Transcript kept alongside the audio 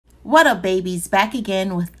What up, babies? Back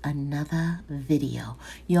again with another video.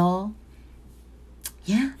 Y'all,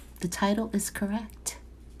 yeah, the title is correct.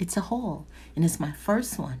 It's a haul, and it's my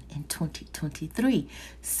first one in 2023.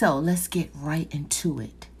 So let's get right into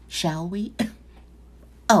it, shall we?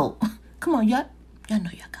 Oh, come on, y'all know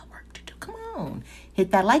y'all got work to do. Come on,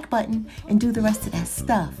 hit that like button and do the rest of that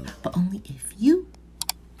stuff, but only if you...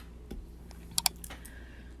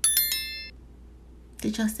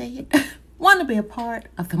 Did y'all say it? Want to be a part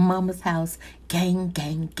of the Mama's House gang.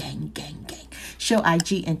 Show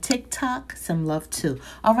IG and TikTok some love too.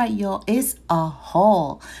 All right, y'all, it's a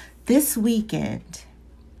haul. This weekend,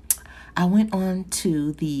 I went on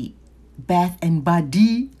to the Bath and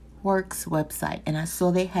Body Works website, and I saw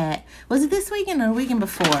they had, was it this weekend or the weekend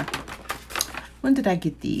before? When did I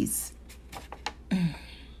get these?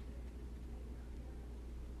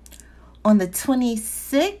 On the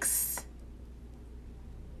 26th.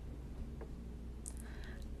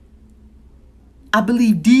 I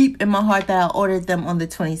believe deep in my heart that I ordered them on the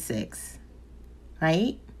 26th,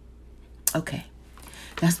 right? Okay,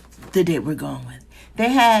 that's the date we're going with. They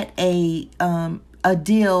had a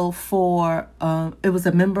deal for, it was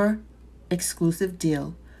a member exclusive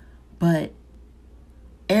deal, but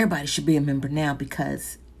everybody should be a member now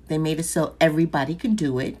because they made it so everybody can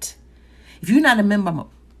do it. If you're not a member, I'm gonna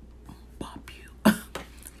pop you,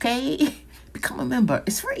 okay? Become a member,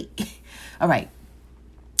 it's free. All right.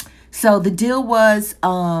 So the deal was,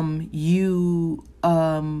 I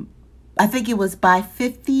think it was buy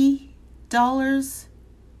 $50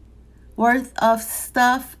 worth of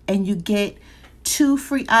stuff and you get 2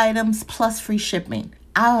 free items plus free shipping.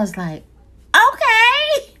 I was like,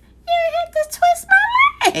 okay, you hit to twist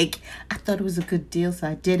my leg. I thought it was a good deal, so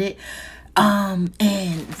I did it. And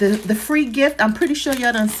the free gift, I'm pretty sure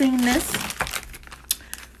y'all done seen this.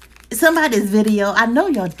 Somebody's video. I know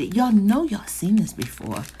y'all did. Y'all know y'all seen this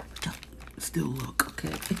before. Still look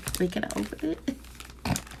okay. We can open it.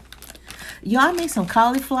 Y'all made some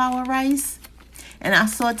cauliflower rice, and I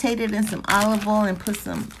sauteed it in some olive oil and put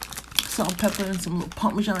some salt and pepper and some little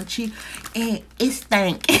Parmesan cheese, and it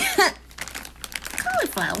stank.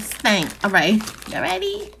 Cauliflower stank. All right, you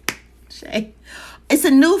ready? Shay. It's a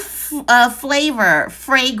new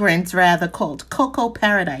fragrance rather, called Cocoa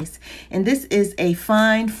Paradise. And this is a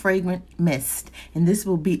fine fragrant mist. And this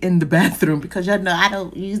will be in the bathroom because y'all know I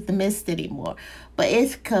don't use the mist anymore. But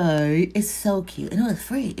it's good. It's so cute. And it was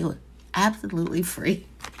free. It was absolutely free.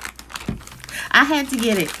 I had to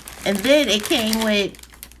get it. And then it came with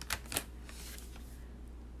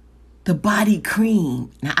the body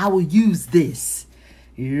cream. Now I will use this.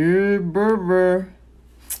 Yeah, burger.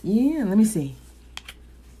 Yeah, let me see.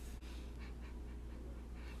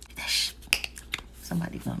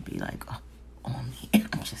 Somebody gonna be like, oh, on me.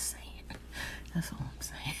 I'm just saying. That's all I'm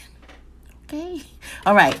saying. Okay.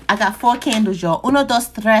 All right. I got 4 candles, y'all. 1, 2,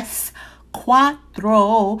 3, 4 for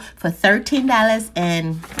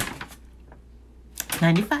 $13.95.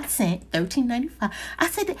 $13.95. I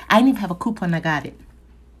said that I didn't even have a coupon. I got it.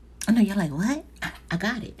 I know you're like, what? I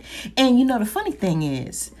got it. And you know the funny thing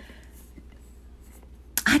is,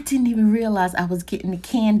 I didn't even realize I was getting the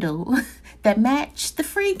candle that matched the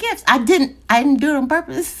free gifts. I didn't do it on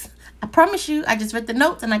purpose. I promise you. I just read the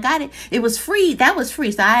notes and I got it. It was free. That was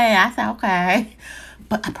free. So I said, okay.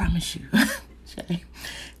 But I promise you.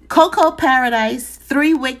 Cocoa Paradise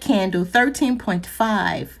 3 wick candle,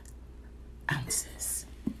 13.5 ounces.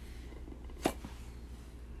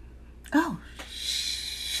 Oh,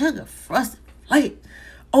 sugar frosted flake.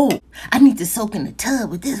 Oh, I need to soak in the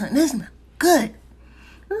tub with this one. This one good.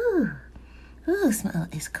 Ooh. Ooh, smell.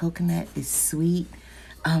 It's coconut. It's sweet.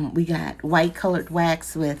 We got white colored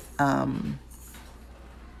wax with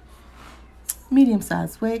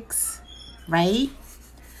medium-sized wicks, right?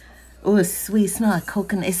 Oh, it's sweet. Smell like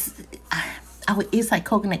coconut. It's like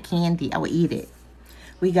coconut candy. I would eat it.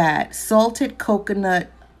 We got salted coconut.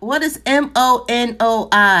 What is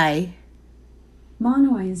MONOI?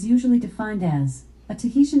 Monoi is usually defined as a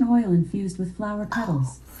Tahitian oil infused with flower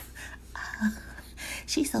petals.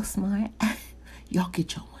 She's so smart. Y'all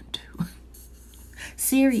get your one too.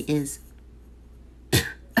 Siri is... I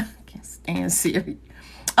can't stand Siri.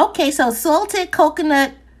 Okay, so salted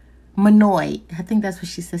coconut manoi. I think that's what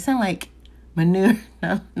she said. Sound like manure.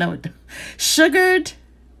 No, it don't. Sugared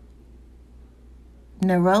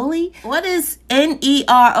neroli. What is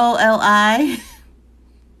NEROLI?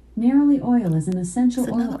 Neroli oil is an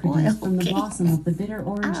essential oil produced from the blossom of the bitter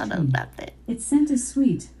orange tree. I don't know about that. Its scent is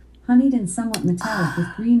sweet, honeyed and somewhat metallic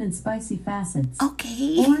with green and spicy facets.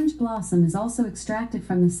 Okay. Orange blossom is also extracted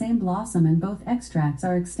from the same blossom, and both extracts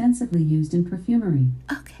are extensively used in perfumery.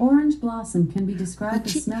 Okay. Orange blossom can be described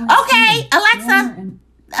as smelling okay, Alexa,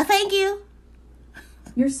 Thank you.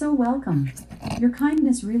 You're so welcome. Your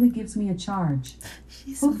kindness really gives me a charge.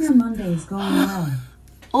 Hope your Monday is going well.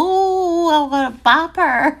 Oh, I want to bop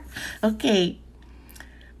her. Okay.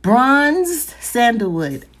 Bronzed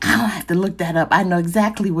sandalwood. I don't have to look that up. I know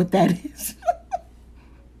exactly what that is.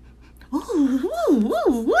 Ooh, ooh,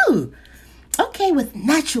 ooh, ooh. Okay, with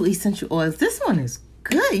natural essential oils. This one is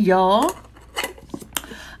good, y'all.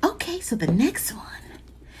 Okay, so the next one.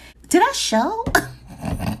 Did I show?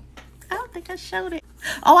 I don't think I showed it.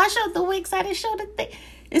 Oh, I showed the wicks. I didn't show the thing.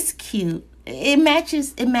 It's cute. It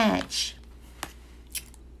matches. It match.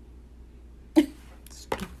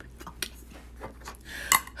 Stupid. Okay.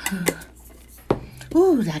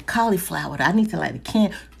 Ooh, that cauliflower. I need to light a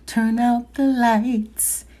candle. Turn out the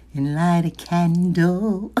lights and light a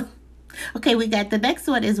candle. Okay, we got the next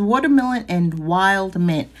one is watermelon and wild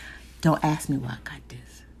mint. Don't ask me why I got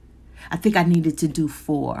this. I think I needed to do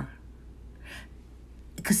 4.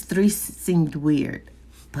 Because 3 seemed weird.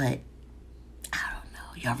 But I don't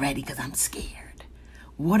know. Y'all ready? Because I'm scared.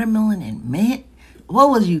 Watermelon and mint? What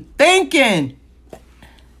was you thinking?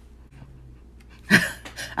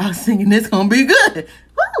 I was thinking this gonna be good.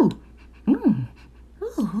 Woo! Mm.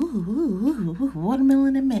 Ooh,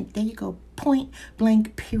 watermelon and mint. There you go. Point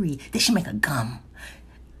blank period. They should make a gum.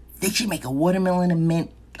 They should make a watermelon and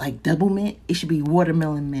mint, like double mint. It should be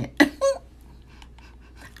watermelon mint.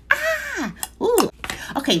 Ooh.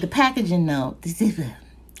 Okay, the packaging though. It's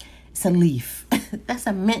a leaf. That's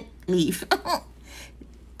a mint leaf.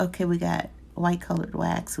 Okay, we got white colored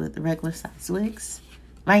wax with regular size wicks.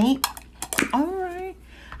 Right? Alright.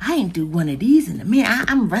 I ain't do one of these in a minute.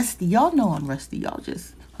 I'm rusty. Y'all know I'm rusty. Y'all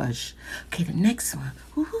just hush. Okay, the next one.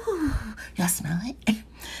 Ooh, y'all smell it?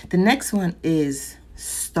 The next one is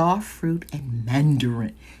starfruit and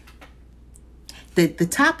mandarin. The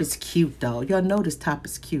top is cute though. Y'all know this top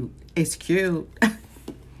is cute. It's cute.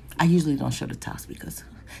 I usually don't show the tops because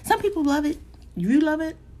some people love it. You love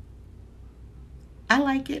it. I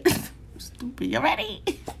like it. Stupid. You ready?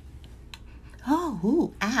 Oh,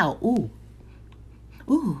 ooh, ow, ooh.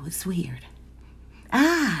 Ooh, it's weird.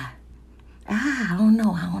 I don't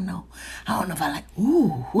know. I don't know if I like,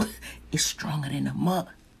 ooh, it's stronger than a mug.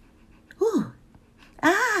 Ooh,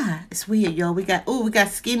 it's weird, yo. We got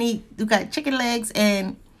skinny, we got chicken legs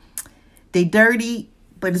and they dirty,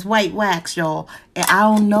 but it's white wax, y'all. And I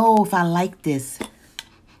don't know if I like this,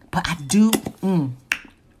 but I do.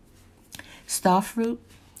 Starfruit,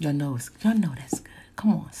 y'all know that's good.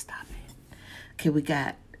 Come on, stop it. Okay, we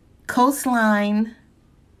got coastline,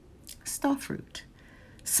 starfruit,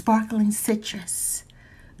 sparkling citrus,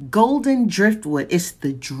 golden driftwood. It's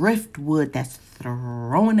the driftwood that's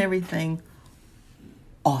throwing everything.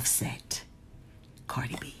 Offset,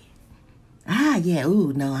 Cardi B. Yeah.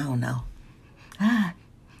 Ooh, no, I don't know.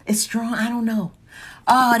 It's strong. I don't know.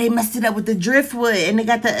 Oh, they messed it up with the driftwood, and they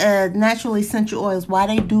got the natural essential oils. Why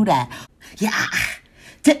they do that? Yeah.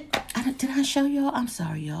 Did I show y'all? I'm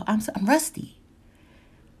sorry, y'all. I'm rusty.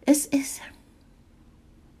 Is that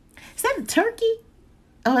a turkey?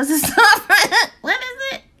 Oh, it's a starfish. What is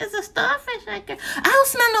it? It's a starfish. I don't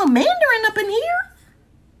smell no mandarin up in here.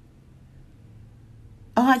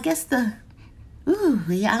 Oh, I guess ooh,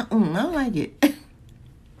 yeah, I don't like it.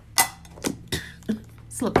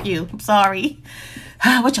 It's a little cute. I'm sorry.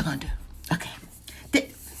 What you gonna do? Okay.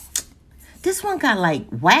 This one got like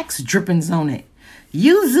wax drippings on it.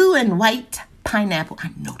 Yuzu and white pineapple. I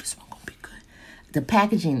know this one gonna be good. The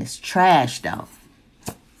packaging is trash though.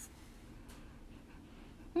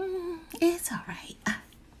 It's all right.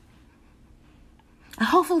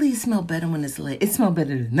 Hopefully it smells better when it's lit. It smells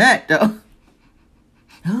better than that though.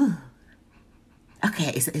 Ooh.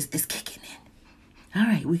 Okay, it's kicking in. All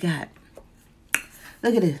right, we got.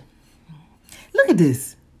 Look at this. Look at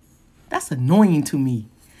this. That's annoying to me.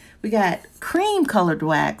 We got cream colored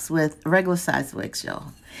wax with regular size wax,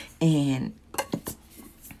 y'all. And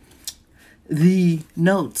the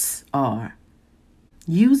notes are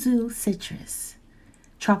yuzu citrus,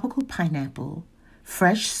 tropical pineapple,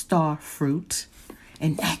 fresh star fruit,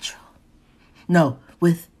 and natural. No,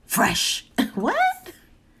 with fresh. What?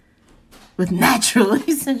 With natural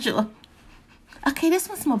essential. Okay, this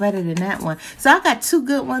one smells better than that one. So I got 2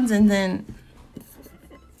 good ones and then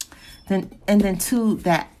 2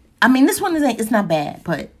 that, I mean, this one it's not bad,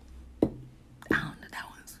 but I don't know, that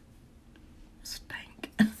one's stank.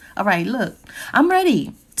 All right, look, I'm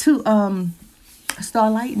ready to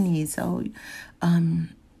start lighting these. So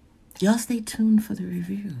y'all stay tuned for the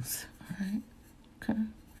reviews. All right. Okay.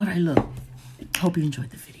 All right, look. Hope you enjoyed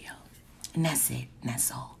the video. And that's it. And that's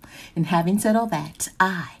all. And having said all that,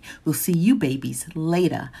 I will see you babies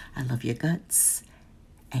later. I love your guts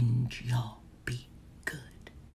and y'all.